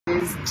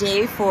was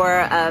day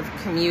 4 of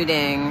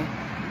commuting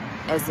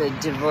as a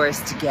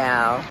divorced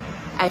gal.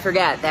 I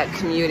forget that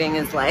commuting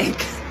is like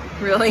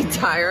really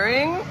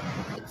tiring.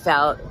 It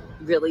felt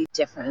really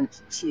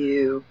different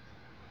to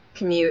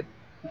commute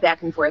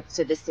back and forth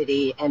to the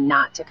city and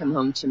not to come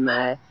home to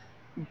my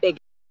big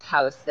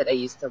house that I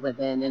used to live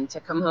in and to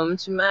come home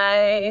to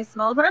my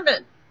small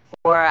apartment.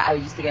 Or I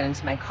used to get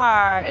into my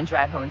car and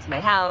drive home to my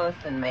house,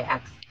 and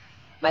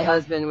my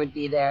husband would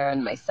be there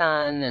and my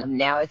son, and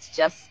now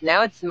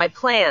it's my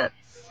plants.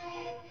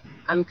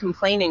 I'm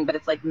complaining, but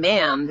it's like,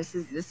 ma'am, this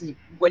is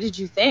what did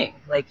you think?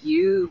 Like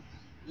you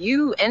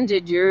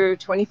ended your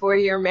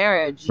 24-year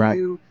marriage. Right.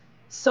 You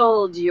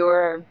sold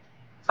your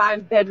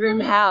 5-bedroom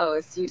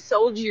house. You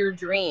sold your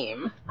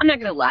dream. I'm not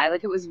gonna lie,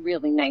 like it was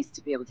really nice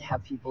to be able to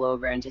have people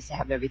over and just to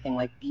have everything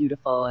like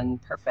beautiful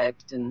and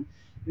perfect and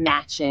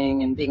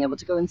matching and being able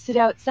to go and sit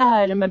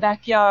outside in my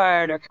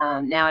backyard. Or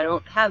now I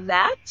don't have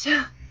that.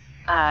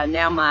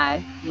 Now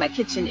my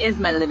kitchen is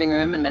my living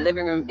room and my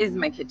living room is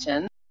my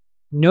kitchen.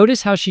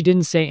 Notice how she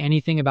didn't say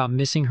anything about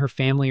missing her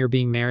family or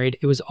being married.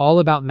 It was all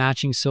about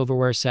matching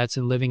silverware sets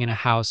and living in a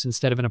house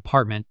instead of an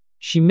apartment.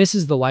 She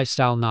misses the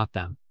lifestyle, not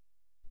them.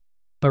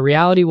 But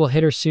reality will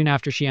hit her soon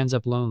after she ends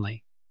up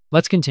lonely.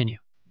 Let's continue.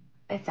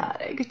 I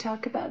thought I could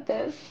talk about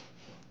this.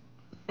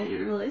 I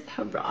didn't realize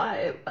how raw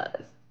it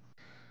was.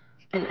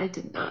 And I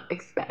did not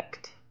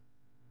expect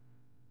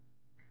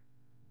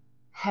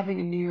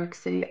having a New York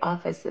City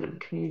office that I'm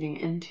commuting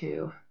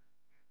into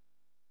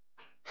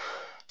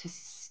to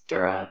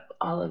stir up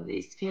all of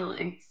these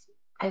feelings.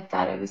 I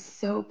thought I was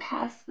so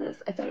past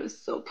this.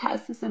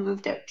 I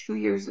moved out 2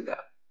 years ago.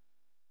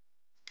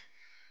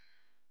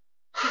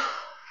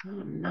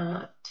 I'm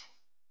not.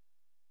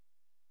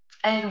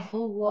 I had a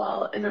whole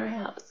wall in our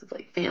house of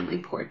like family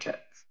portraits.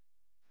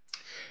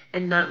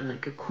 And not in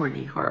like a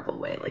corny, horrible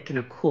way, like in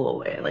a cool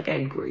way. Like I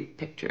had great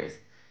pictures.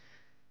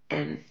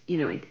 And, you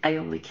know, I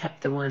only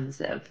kept the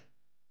ones of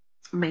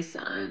my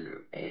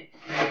son. Right?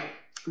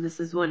 This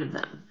is one of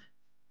them.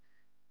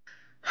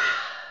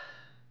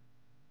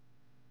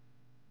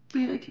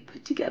 You know, like you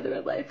put together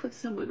a life with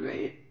someone,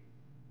 right?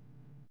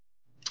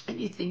 And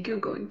you think you're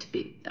going to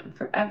be with them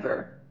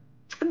forever.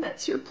 And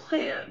that's your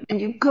plan. And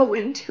you go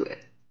into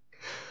it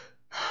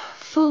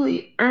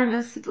fully,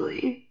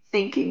 earnestly,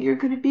 thinking you're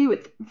going to be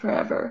with them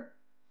forever.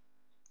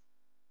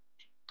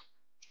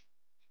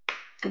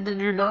 And then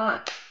you're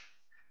not.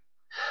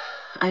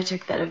 I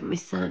took that of my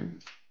son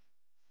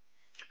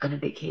on a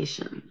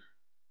vacation.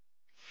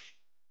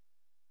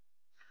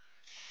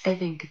 I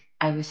think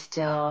I was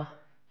still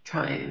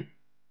trying,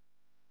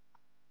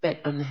 but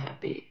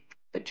unhappy,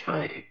 but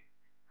trying.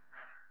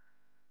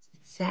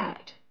 It's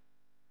sad.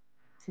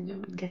 So no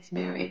one gets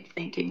married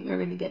thinking they're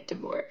going to get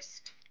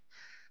divorced.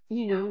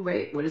 You know,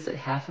 right? What is it?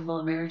 Half of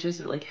all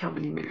marriages, or like how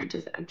many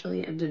marriages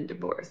actually end in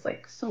divorce?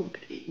 Like so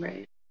many,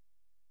 right?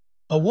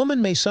 A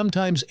woman may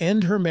sometimes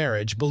end her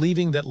marriage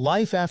believing that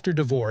life after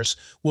divorce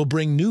will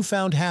bring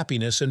newfound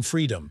happiness and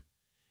freedom.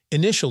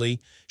 Initially,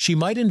 she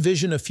might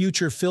envision a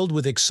future filled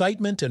with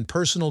excitement and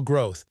personal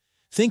growth,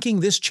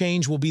 thinking this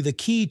change will be the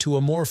key to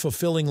a more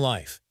fulfilling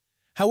life.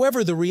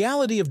 However, the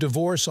reality of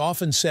divorce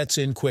often sets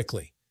in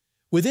quickly.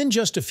 Within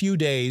just a few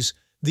days,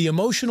 the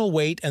emotional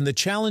weight and the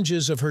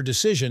challenges of her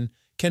decision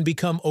can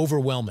become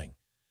overwhelming.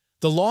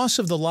 The loss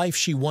of the life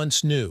she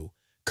once knew,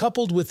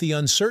 coupled with the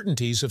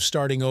uncertainties of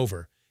starting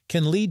over,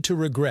 can lead to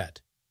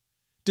regret.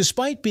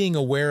 Despite being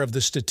aware of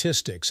the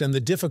statistics and the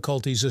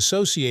difficulties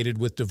associated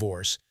with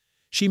divorce,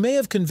 she may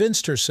have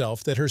convinced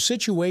herself that her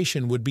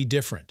situation would be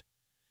different.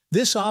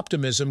 This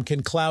optimism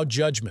can cloud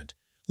judgment,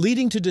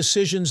 leading to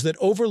decisions that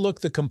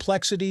overlook the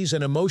complexities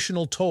and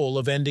emotional toll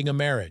of ending a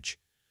marriage.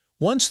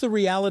 Once the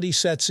reality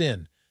sets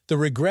in, the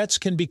regrets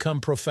can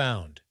become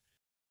profound.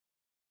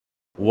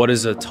 What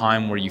is a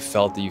time where you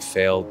felt that you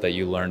failed that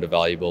you learned a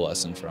valuable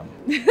lesson from?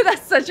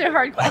 That's such a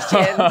hard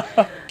question.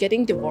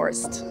 Getting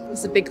divorced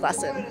was a big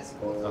lesson.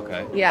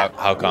 Okay. Yeah.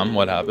 How come?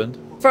 What happened?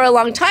 For a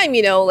long time,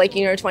 you know, like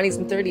in your 20s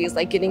and 30s,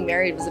 like getting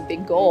married was a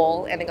big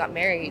goal, and I got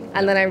married.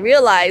 And then I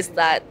realized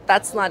that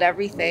that's not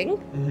everything.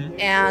 Mm-hmm.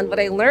 And what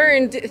I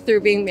learned through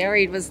being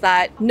married was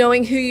that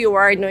knowing who you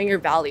are, knowing your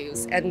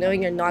values, and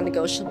knowing your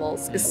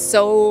non-negotiables is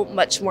so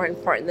much more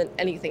important than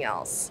anything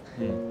else.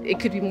 Mm. It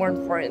could be more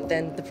important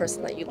than the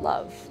person that you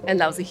love. And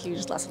that was a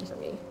huge lesson for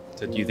me.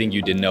 So do you think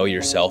you didn't know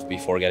yourself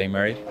before getting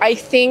married? I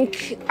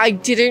think I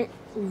didn't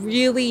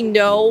really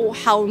know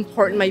how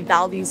important my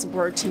values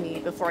were to me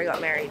before I got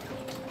married.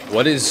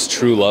 What is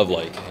true love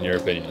like, in your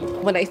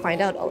opinion? When I find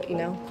out, I'll let you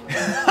know.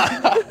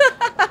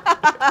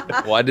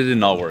 Why did it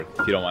not work,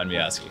 if you don't mind me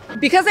asking?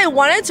 Because I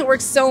wanted to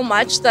work so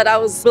much that I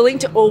was willing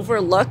to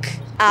overlook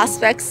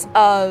aspects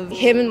of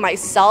him and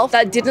myself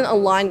that didn't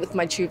align with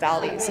my true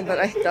values. And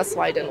that's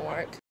why it didn't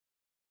work.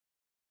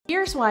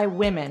 Here's why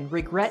women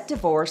regret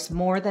divorce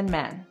more than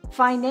men.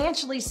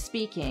 Financially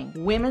speaking,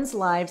 women's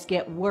lives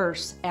get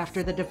worse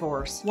after the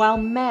divorce, while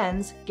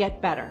men's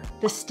get better.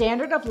 The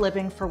standard of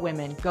living for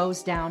women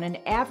goes down an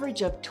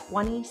average of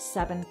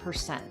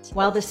 27%,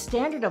 while the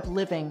standard of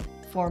living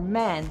for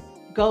men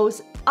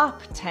goes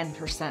up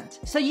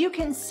 10%. So you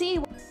can see.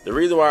 The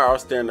reason why our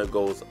standard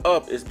goes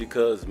up is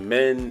because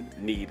men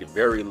need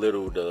very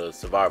little to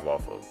survive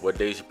off of. What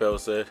Dave Chappelle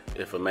said,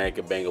 if a man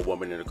could bang a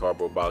woman in a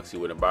cardboard box, he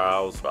wouldn't buy a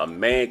house. A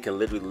man can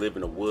literally live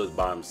in the woods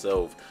by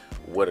himself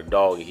with a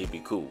dog and he'd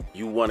be cool.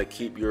 You want to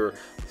keep your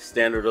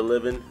standard of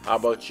living? How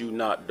about you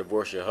not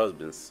divorce your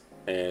husbands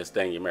and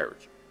stay in your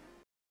marriage?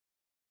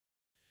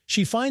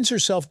 She finds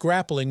herself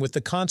grappling with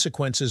the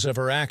consequences of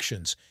her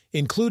actions,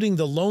 including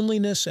the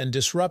loneliness and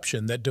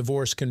disruption that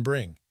divorce can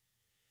bring.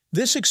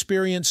 This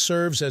experience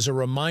serves as a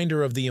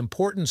reminder of the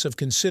importance of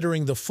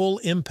considering the full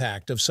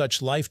impact of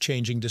such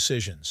life-changing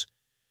decisions.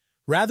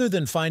 Rather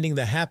than finding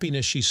the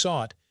happiness she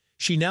sought,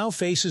 she now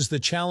faces the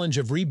challenge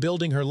of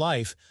rebuilding her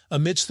life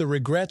amidst the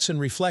regrets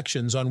and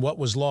reflections on what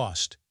was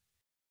lost.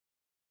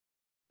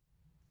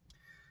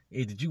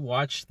 Hey, did you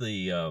watch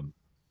the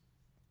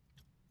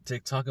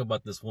TikTok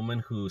about this woman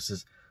who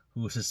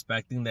was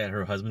suspecting that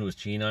her husband was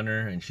cheating on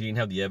her, and she didn't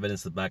have the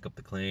evidence to back up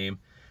the claim,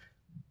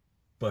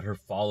 but her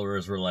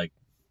followers were like,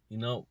 you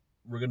know,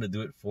 we're gonna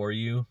do it for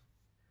you,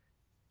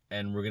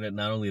 and we're gonna,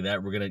 not only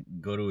that, we're gonna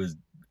go to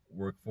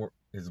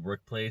his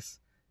workplace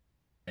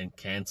and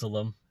cancel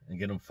him and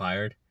get him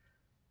fired.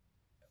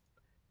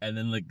 And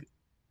then, like,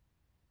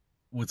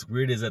 what's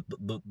weird is that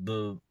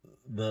the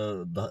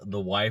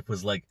wife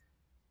was like,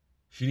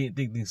 she didn't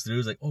think things through. It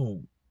was like,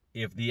 oh,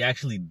 if they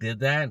actually did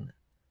that,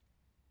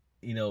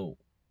 you know,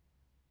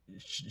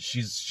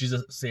 she's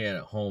a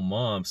stay-at-home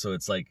mom, so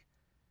it's like,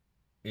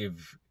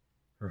 if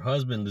her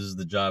husband loses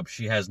the job,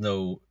 she has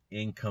no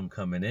income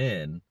coming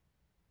in,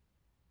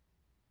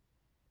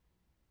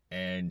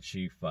 and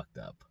she fucked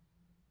up.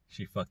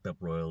 She fucked up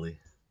royally.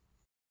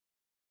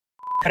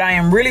 But I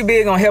am really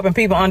big on helping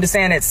people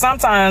understand that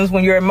sometimes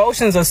when your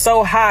emotions are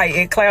so high,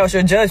 it clouds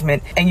your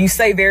judgment, and you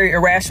say very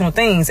irrational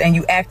things and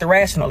you act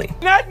irrationally.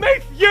 That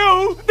makes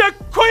you the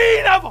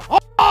queen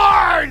of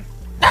hearts!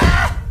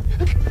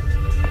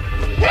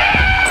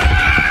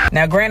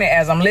 Now, granted,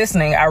 as I'm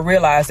listening, I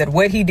realize that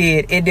what he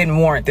did, it didn't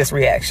warrant this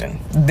reaction.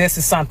 This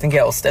is something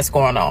else that's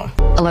going on.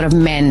 A lot of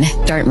men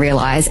don't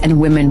realize, and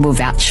women will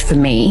vouch for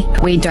me,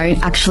 we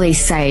don't actually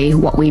say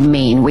what we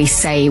mean. We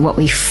say what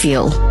we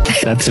feel.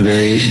 That's a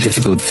very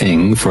difficult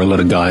thing for a lot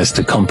of guys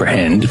to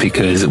comprehend,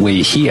 because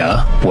we hear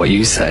what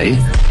you say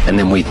and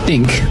then we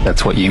think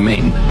that's what you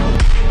mean.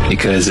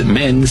 Because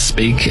men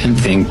speak and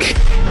think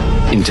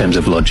in terms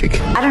of logic.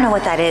 I don't know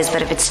what that is,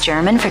 but if it's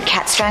German for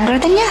cat strangler,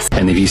 then yes.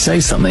 And if you say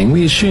something,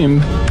 we assume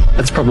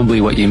that's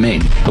probably what you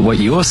mean. But what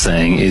you're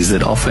saying is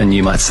that often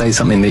you might say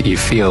something that you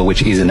feel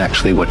which isn't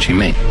actually what you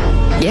mean.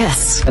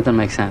 Yes. That doesn't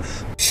make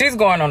sense. She's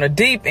going on a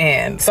deep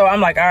end. So I'm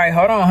like, all right,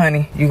 hold on,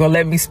 honey. You gonna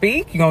let me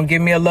speak? You gonna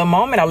give me a little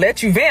moment? I'll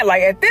let you vent.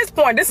 Like, at this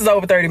point, this is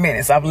over 30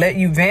 minutes. I've let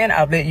you vent.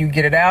 I've let you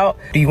get it out.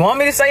 Do you want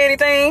me to say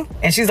anything?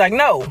 And she's like,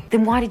 no.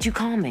 Then why did you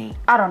call me?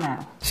 I don't know.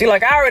 She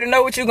like, I already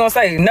know what you're gonna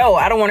say. No,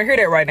 I don't want to hear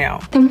that right now.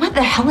 Then what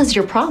the hell is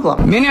your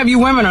problem? Many of you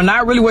women are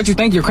not really what you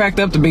think you're cracked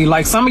up to be.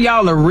 Like, some of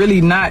y'all are really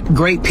not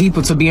great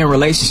people to be in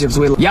relationships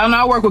with. Y'all know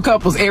I work with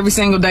couples every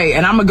single day,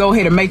 and I'm gonna go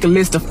ahead and make a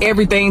list of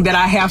everything that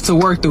I have to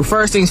work through.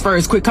 First things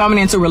first, quit coming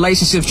into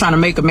relationships trying to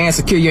make a man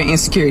secure your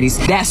insecurities.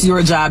 That's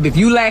your job. If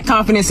you lack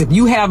confidence, if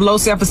you have low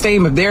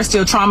self-esteem, if there's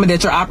still trauma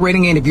that you're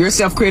operating in, if you're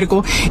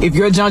self-critical, if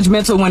you're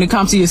judgmental when it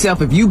comes to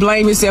yourself, if you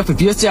blame yourself,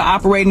 if you're still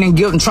operating in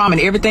guilt and trauma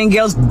and everything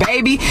else,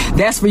 baby,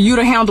 that's for you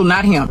to handle,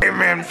 not him.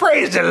 Amen.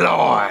 Praise the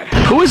Lord.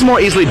 Who is more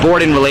easily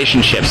bored in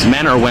relationships,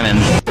 men or women?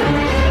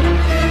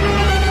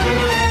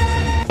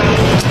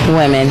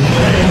 Women.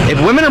 If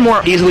women are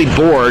more easily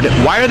bored,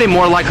 why are they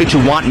more likely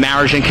to want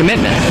marriage and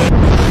commitment?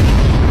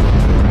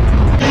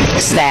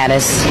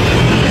 Status.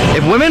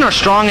 If women are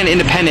strong and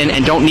independent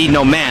and don't need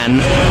no man,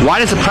 why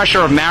does the pressure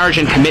of marriage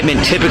and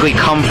commitment typically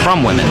come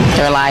from women?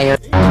 They're liars.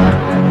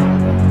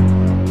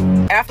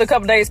 After a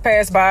couple days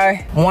passed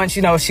by, once,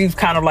 you know, she was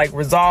kind of like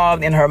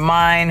resolved in her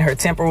mind, her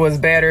temper was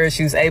better,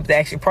 she was able to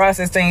actually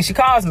process things, she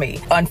calls me.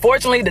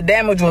 Unfortunately, the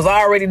damage was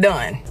already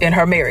done in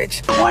her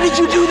marriage. Why did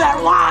you do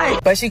that? Why?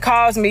 But she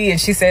calls me and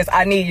she says,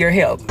 I need your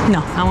help.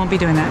 No, I won't be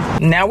doing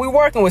that. Now we're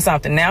working with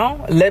something.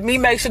 Now, let me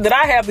make sure that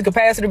I have the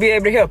capacity to be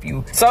able to help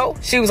you. So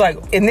she was like,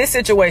 in this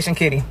situation,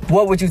 Kitty,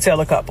 what would you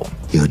tell a couple?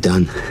 You're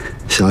done.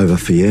 It's over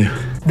for you.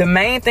 The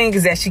main thing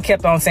is that she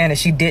kept on saying that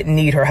she didn't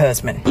need her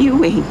husband.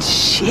 You ain't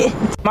shit.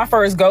 My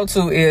first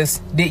go-to is,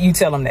 did you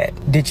tell him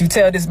that? Did you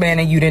tell this man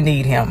that you didn't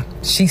need him?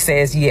 She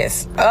says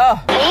yes.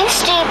 Oh. Are you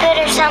stupid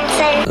or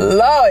something?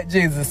 Lord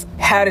Jesus.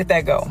 How did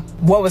that go?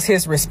 What was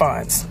his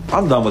response?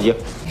 I'm done with you.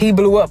 He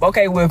blew up.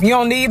 Okay, well, if you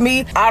don't need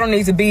me, I don't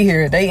need to be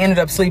here. They ended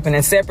up sleeping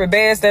in separate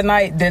beds that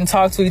night, didn't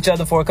talk to each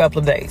other for a couple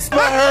of days.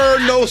 I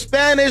heard no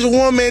Spanish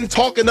woman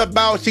talking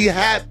about she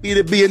happy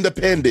to be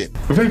independent.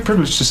 We're very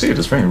privileged to see it.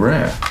 It's very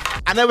rare.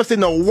 I never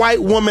seen a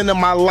white woman in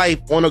my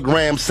life on a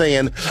gram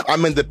saying,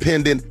 I'm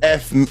independent,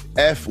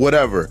 F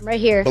whatever.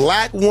 Right here.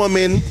 Black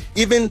woman,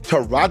 even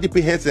Taraji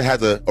P. Henson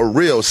has a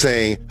reel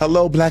saying,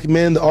 hello, black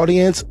men in the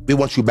audience, we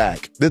want you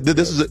back.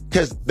 This is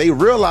because they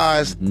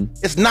realize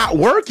it's not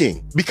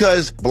working,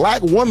 because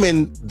black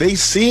women, they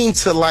seem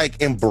to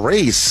like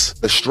embrace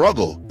the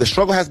struggle. The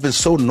struggle has been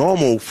so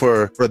normal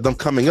for them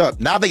coming up.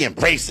 Now they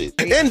embrace it.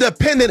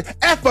 Independent,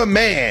 F a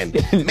man.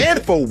 Man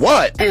for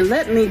what? And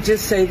let me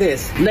just say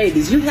this,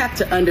 ladies, you have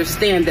to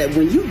understand that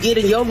when you get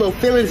in your little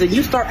feelings and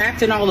you start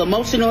acting all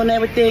emotional and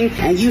everything,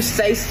 and you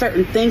say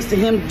certain things to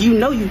him, you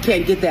know you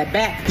can't get that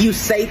back. You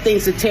say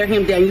things to tear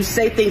him down. You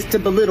say things to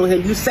belittle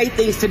him. You say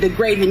things to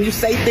degrade him. You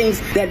say things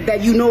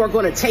that you know are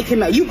going to take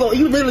him out. You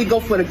literally go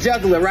for the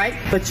jugular, right?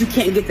 But you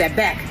can't get that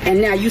back.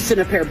 And now you sit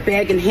up here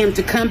begging him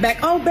to come back.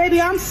 Oh,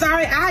 baby, I'm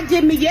sorry. I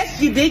didn't mean.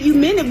 Yes, you did. You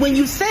meant it when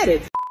you said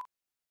it.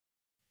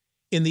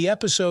 In the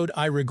episode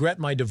I Regret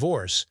My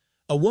Divorce,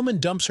 a woman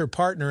dumps her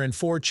partner and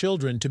 4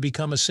 children to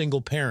become a single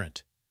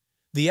parent.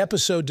 The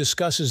episode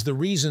discusses the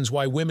reasons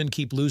why women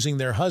keep losing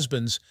their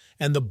husbands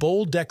and the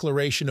bold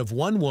declaration of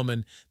one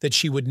woman that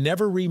she would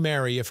never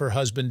remarry if her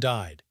husband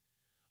died.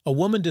 A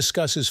woman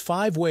discusses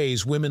 5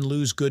 ways women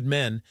lose good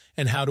men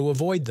and how to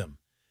avoid them: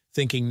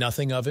 thinking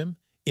nothing of him,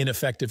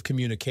 ineffective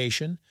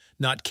communication,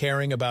 not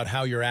caring about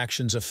how your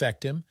actions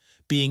affect him,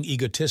 being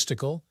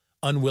egotistical,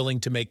 unwilling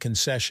to make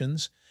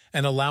concessions,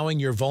 and allowing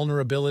your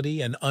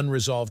vulnerability and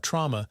unresolved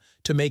trauma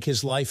to make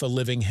his life a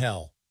living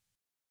hell.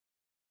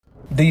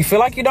 Do you feel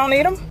like you don't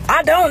need him?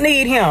 I don't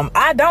need him.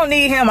 I don't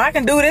need him. I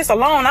can do this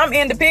alone. I'm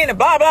independent,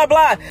 blah, blah,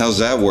 blah. How's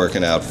that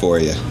working out for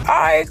you? All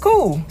right,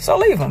 cool. So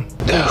leave him.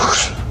 Dude,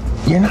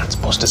 you're not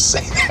supposed to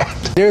say that.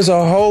 There's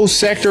a whole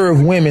sector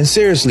of women,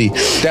 seriously,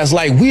 that's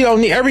like, we don't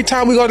need, every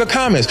time we go to the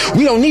comments,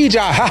 we don't need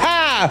y'all,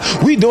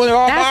 ha-ha, we doing it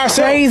all by ourselves.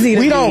 Crazy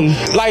to we don't,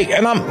 me. like,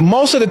 and I'm,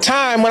 most of the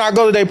time when I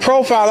go to their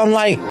profile, I'm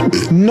like,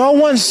 no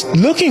one's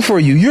looking for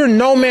you. You're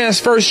no man's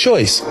first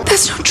choice.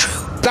 That's not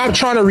true. Stop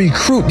trying to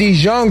recruit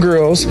these young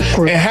girls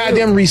and have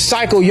them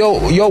recycle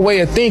your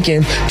way of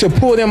thinking to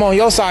pull them on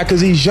your side,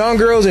 because these young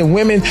girls and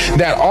women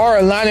that are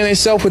aligning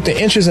themselves with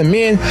the interests of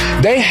men,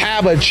 they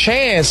have a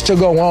chance to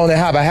go on and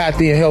have a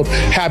happy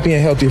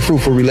and healthy,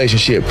 fruitful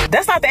relationship.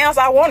 That's not the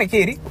answer I wanted,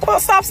 Kitty. Well,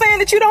 stop saying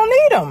that you don't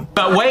need him.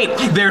 But wait,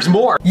 there's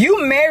more.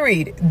 You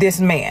married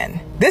this man.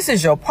 This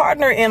is your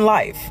partner in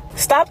life.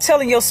 Stop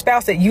telling your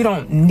spouse that you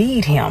don't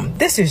need him.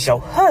 This is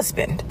your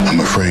husband. I'm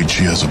afraid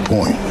she has a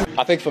point.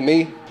 I think for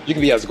me, you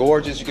can be as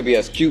gorgeous, you can be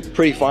as cute,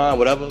 pretty, fine,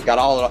 whatever, got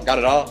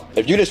it all.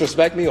 If you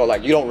disrespect me or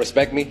like you don't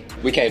respect me,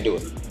 we can't do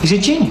it. He's a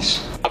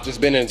genius. I've just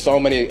been in so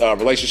many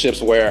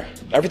relationships where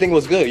everything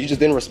was good, you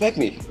just didn't respect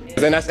me.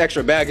 Then that's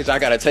extra baggage I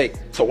gotta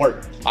take to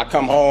work. I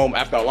come home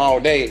after a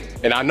long day,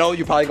 and I know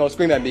you probably gonna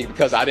scream at me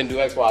because I didn't do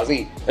X, Y,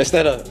 Z.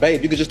 Instead of,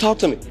 babe, you could just talk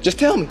to me. Just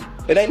tell me.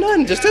 It ain't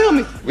nothing, just tell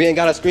me. We ain't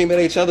gotta scream at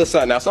each other,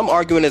 son. Now, some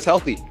arguing is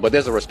healthy, but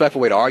there's a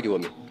respectful way to argue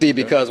with me. See,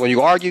 because when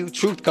you argue,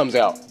 truth comes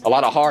out. A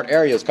lot of hard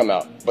areas come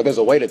out, but there's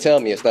a way to tell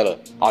me instead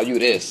of, oh, you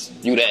this,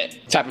 you that.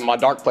 Tapping my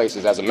dark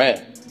places as a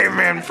man.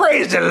 Amen.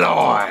 Praise the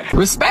Lord.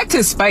 Respect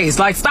his space.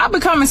 Like, stop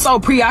becoming so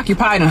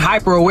preoccupied and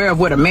hyper aware of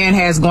what a man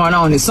has going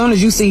on. As soon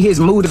as you see his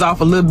mood is off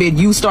a little bit,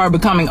 you start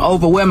becoming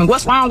overwhelming.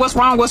 What's wrong? What's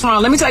wrong? What's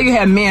wrong? Let me tell you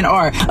how men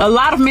are. A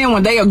lot of men,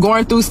 when they are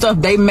going through stuff,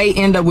 they may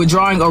end up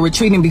withdrawing or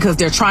retreating because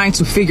they're trying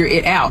to figure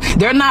it out.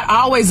 They're not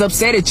always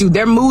upset at you.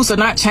 Their moods are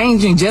not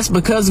changing just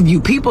because of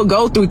you. People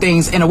go through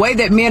things in a way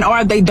that men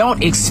are. They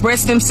don't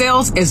express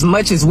themselves as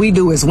much as we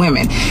do as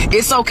women.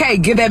 It's okay.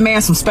 Give that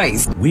man some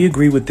space. We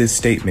agree with this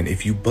statement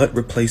if you but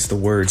replace the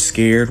word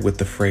scared with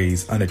the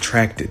phrase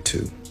unattracted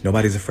to.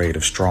 Nobody's afraid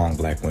of strong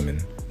black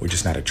women. We're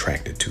just not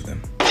attracted to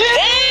them.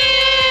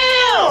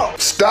 Damn!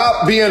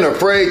 Stop being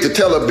afraid to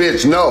tell a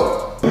bitch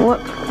no.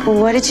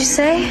 What did you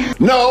say?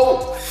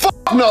 No.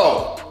 Fuck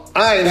no.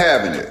 I ain't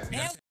having it.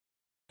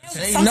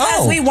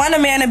 Sometimes we want a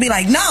man to be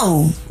like,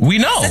 no. We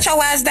know. Set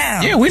your ass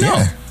down. Yeah, we know.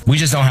 Yeah. We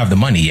just don't have the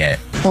money yet.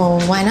 Well,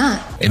 why not?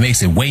 It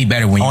makes it way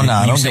better when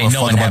you say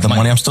no and have the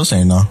money. I'm still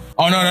saying no.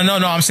 Oh,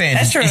 no. I'm saying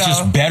that's true, it's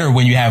just better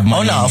when you have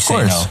money. Oh, no, of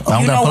course. No.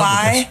 You know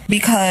why?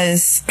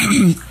 Because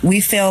we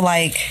feel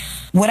like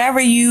whatever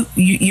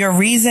your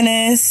reason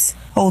is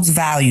holds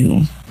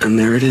value. And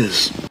there it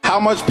is. How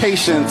much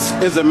patience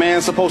is a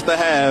man supposed to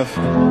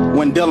have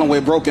when dealing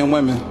with broken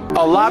women?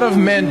 A lot of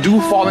men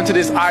do fall into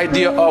this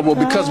idea of, well,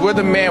 because we're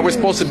the man, we're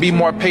supposed to be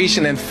more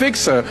patient and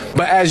fix her.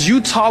 But as you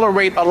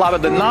tolerate a lot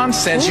of the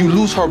nonsense, you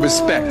lose her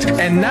respect.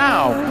 And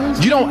now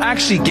you don't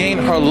actually gain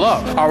her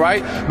love, all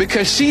right?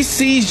 Because she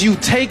sees you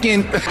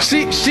taking,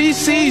 she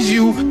sees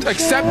you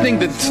accepting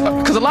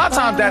because a lot of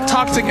times that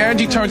toxic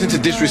energy turns into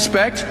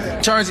disrespect,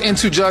 turns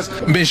into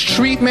just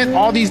mistreatment,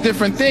 all these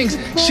different things.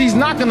 She's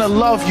not gonna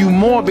love you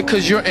more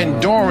because you're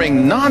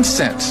enduring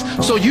nonsense.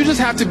 So you just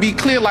have to be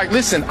clear, like,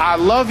 listen, I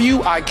love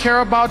you, I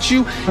care about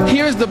you.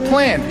 Here's the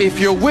plan. If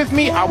you're with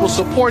me, I will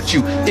support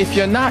you. If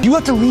you're not, you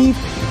have to leave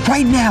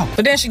right now.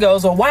 But then she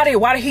goes, well, why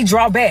did he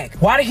draw back?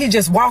 Why did he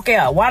just walk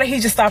out? Why did he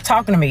just stop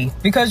talking to me?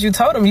 Because you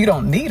told him you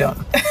don't need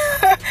him.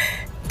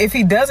 If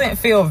he doesn't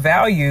feel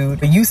valued,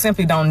 you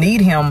simply don't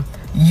need him.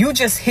 You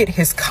just hit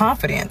his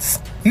confidence.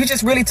 You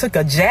just really took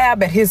a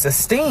jab at his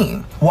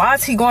esteem. Why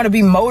is he going to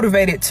be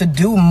motivated to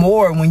do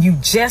more when you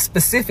just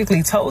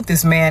specifically told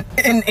this man,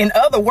 in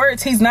other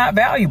words, he's not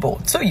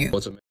valuable to you?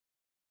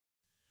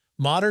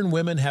 Modern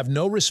women have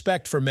no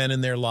respect for men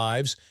in their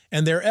lives,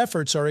 and their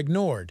efforts are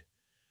ignored.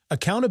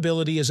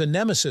 Accountability is a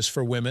nemesis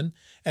for women,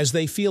 as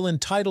they feel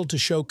entitled to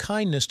show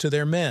kindness to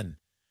their men.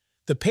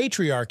 The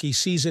patriarchy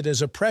sees it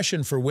as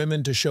oppression for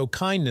women to show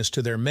kindness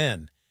to their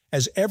men,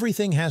 as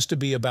everything has to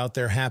be about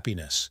their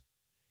happiness.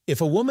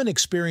 If a woman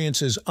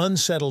experiences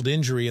unsettled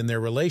injury in their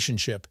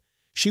relationship,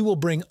 she will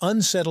bring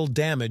unsettled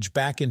damage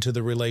back into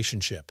the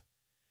relationship.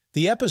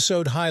 The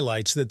episode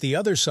highlights that the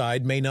other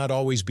side may not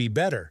always be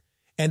better,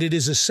 and it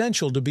is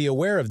essential to be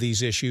aware of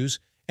these issues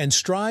and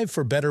strive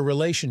for better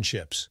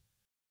relationships.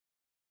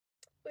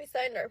 We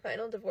signed our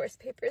final divorce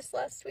papers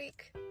last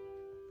week,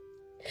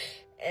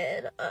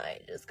 and I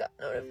just got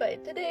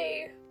notified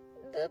today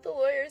that the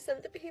lawyer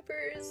sent the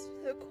papers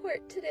to the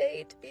court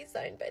today to be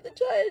signed by the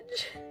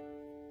judge.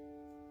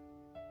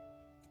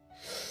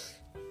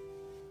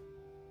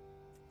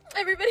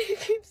 Everybody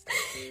keeps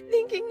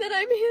thinking that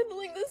I'm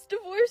handling this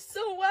divorce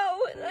so well,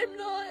 and I'm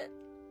not.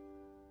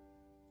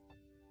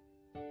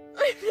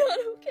 I'm not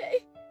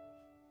okay.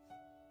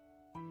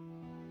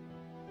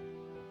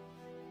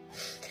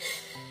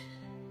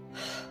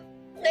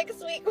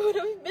 Next week would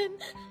have been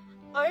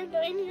our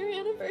 9-year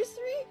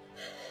anniversary.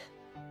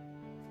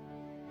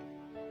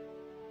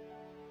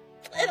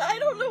 And I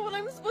don't know what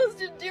I'm supposed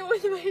to do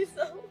with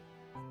myself.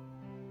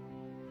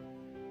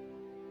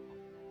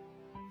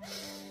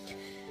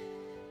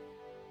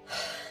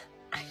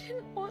 I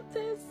didn't want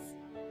this.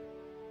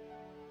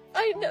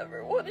 I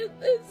never wanted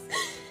this.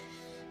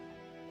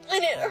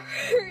 And it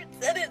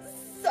hurts and it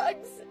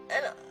sucks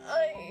and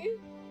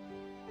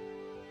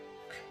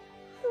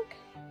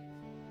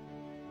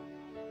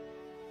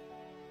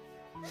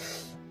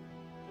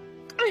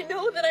I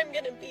know that I'm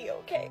gonna be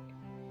okay.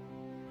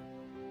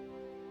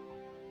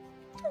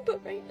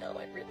 But right now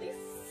it really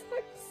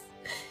sucks.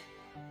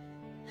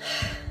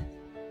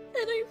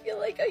 And I feel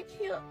like I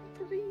can't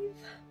breathe.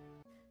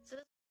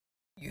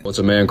 Once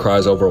a man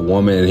cries over a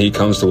woman and he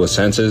comes to his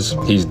senses,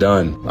 he's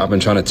done. I've been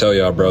trying to tell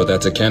y'all, bro,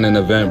 that's a canon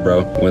event,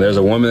 bro. When there's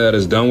a woman that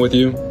is done with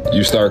you,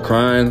 you start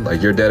crying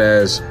like you're dead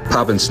ass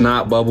popping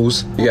snot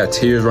bubbles. You got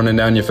tears running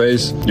down your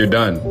face. You're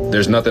done.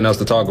 There's nothing else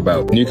to talk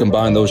about. When you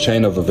combine those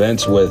chain of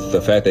events with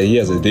the fact that he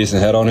has a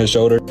decent head on his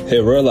shoulder,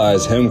 he'll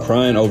realize him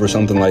crying over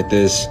something like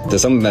this to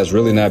something that's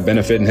really not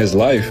benefiting his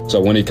life.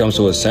 So when he comes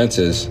to his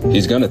senses,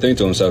 he's gonna think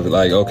to himself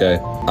like, okay,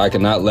 I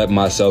cannot let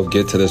myself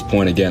get to this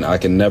point again. I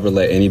can never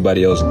let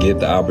anybody else get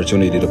the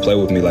opportunity to play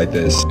with me like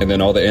this. And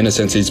then all the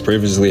innocence he's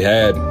previously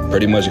had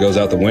pretty much goes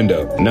out the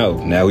window.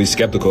 No, now he's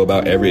skeptical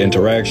about every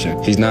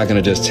interaction. He's not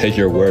gonna just take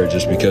your word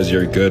just because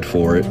you're good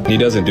for it. He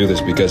doesn't do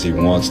this because he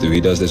wants to.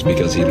 He does this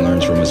because he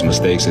learns from his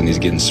mistakes and he's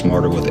getting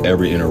smarter with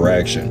every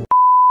interaction.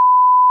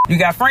 You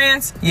got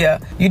friends? Yeah.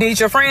 You need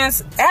your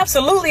friends?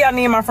 Absolutely, I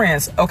need my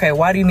friends. Okay,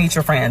 why do you need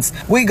your friends?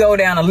 We go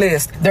down a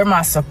list. They're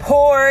my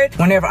support.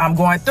 Whenever I'm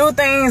going through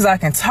things, I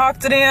can talk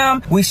to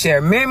them. We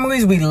share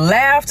memories. We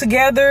laugh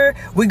together.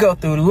 We go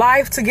through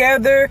life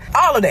together.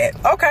 All of that.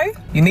 Okay,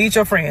 you need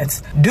your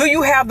friends. Do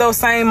you have those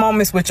same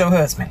moments with your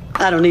husband?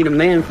 I don't need a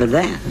man for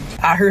that.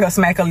 I heard her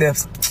smack her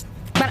lips.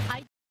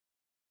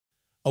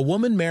 A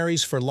woman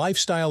marries for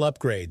lifestyle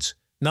upgrades,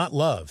 not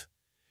love.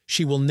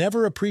 She will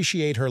never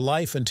appreciate her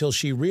life until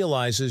she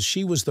realizes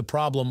she was the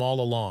problem all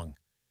along.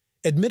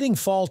 Admitting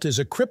fault is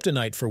a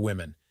kryptonite for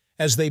women,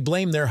 as they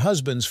blame their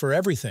husbands for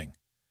everything.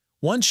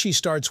 Once she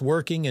starts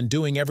working and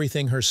doing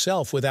everything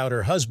herself without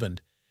her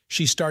husband,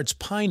 she starts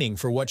pining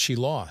for what she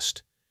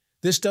lost.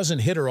 This doesn't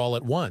hit her all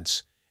at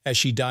once, as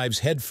she dives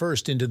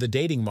headfirst into the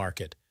dating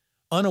market,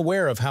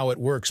 unaware of how it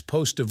works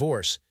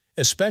post-divorce,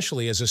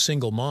 especially as a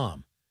single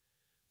mom.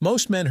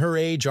 Most men her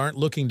age aren't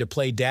looking to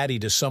play daddy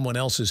to someone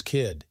else's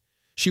kid.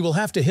 She will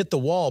have to hit the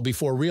wall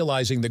before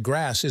realizing the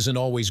grass isn't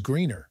always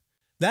greener.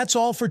 That's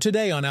all for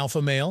today on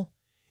Alpha Male.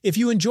 If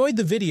you enjoyed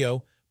the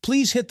video,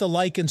 please hit the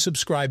like and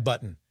subscribe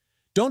button.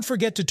 Don't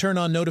forget to turn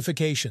on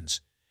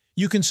notifications.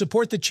 You can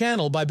support the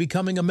channel by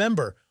becoming a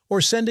member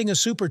or sending a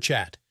super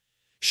chat.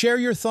 Share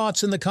your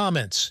thoughts in the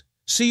comments.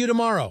 See you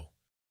tomorrow.